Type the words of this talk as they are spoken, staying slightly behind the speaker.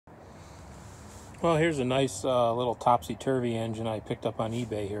Well, here's a nice little Topsy Turvy engine I picked up on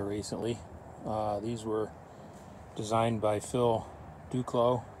eBay here recently. These were designed by Phil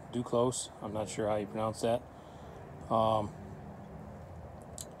Duclos. I'm not sure how you pronounce that.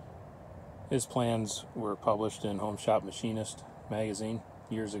 His plans were published in Home Shop Machinist magazine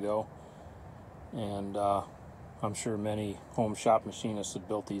years ago, and I'm sure many home shop machinists have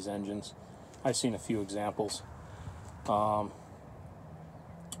built these engines. I've seen a few examples.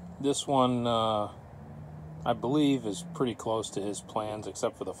 This one, I believe, is pretty close to his plans,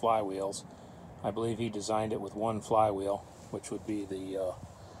 except for the flywheels. I believe he designed it with one flywheel, which would be the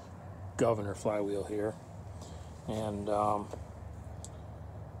governor flywheel here. And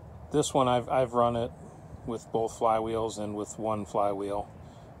this one, I've run it with both flywheels and with one flywheel.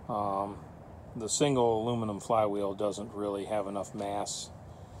 The single aluminum flywheel doesn't really have enough mass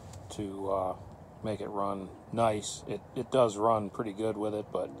to make it run nice. It does run pretty good with it,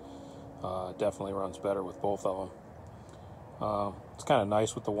 but definitely runs better with both of them. It's kind of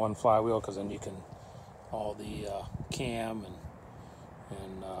nice with the one flywheel because then you can, all the cam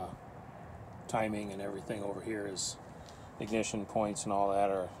and timing and everything over here is ignition points and all that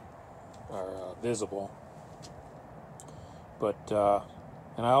are visible. But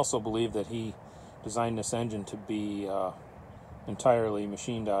and I also believe that he designed this engine to be entirely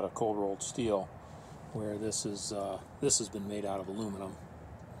machined out of cold rolled steel, where this has been made out of aluminum.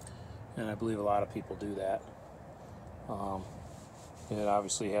 And I believe a lot of people do that. It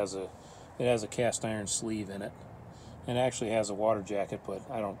obviously has a cast iron sleeve in it, and it actually has a water jacket, but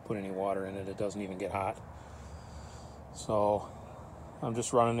I don't put any water in it. It doesn't even get hot. So I'm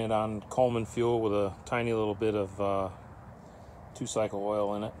just running it on Coleman fuel with a tiny little bit of 2-cycle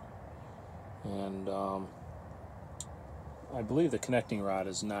oil in it, and I believe the connecting rod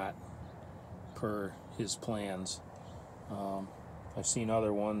is not per his plans. I've seen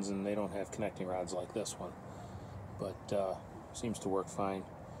other ones and they don't have connecting rods like this one, but seems to work fine.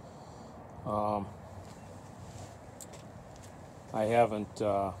 I haven't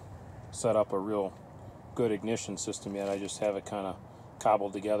set up a real good ignition system yet. I just have it kind of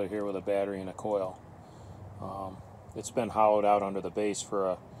cobbled together here with a battery and a coil. It's been hollowed out under the base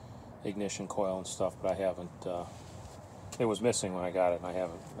for a ignition coil and stuff, but I haven't, it was missing when I got it, and I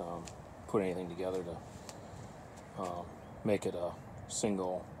haven't put anything together to make it a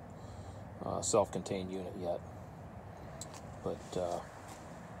single self-contained unit yet. But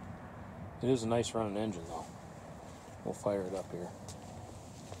it is a nice running engine though. We'll fire it up here.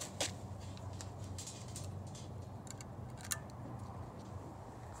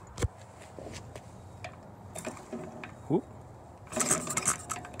 Whoop.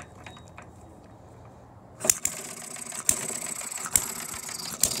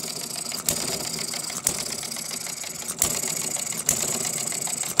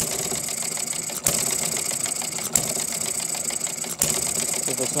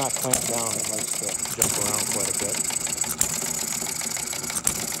 If it's not clamped down, it likes to jump around quite a bit.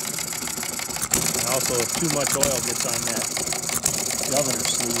 And also, if too much oil gets on that governor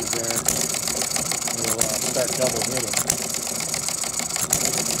sleeve there, it'll start double hitting.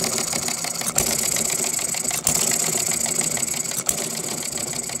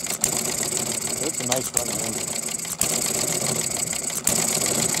 So it's a nice running engine.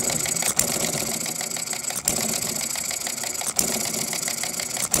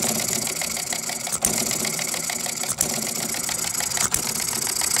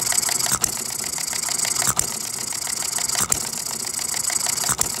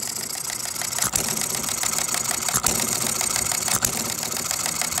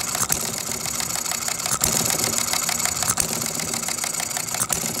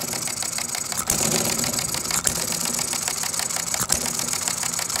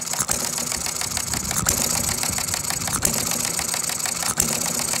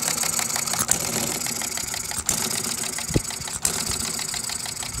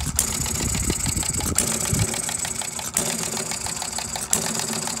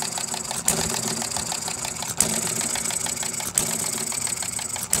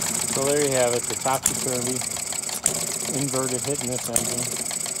 So there you have it, the Topsy Turvy inverted hit and miss engine,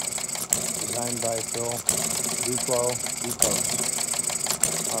 designed by Phil Duclos,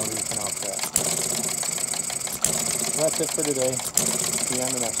 however you pronounce that. So that's it for today. See you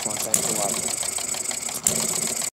on the next one. Thanks for watching.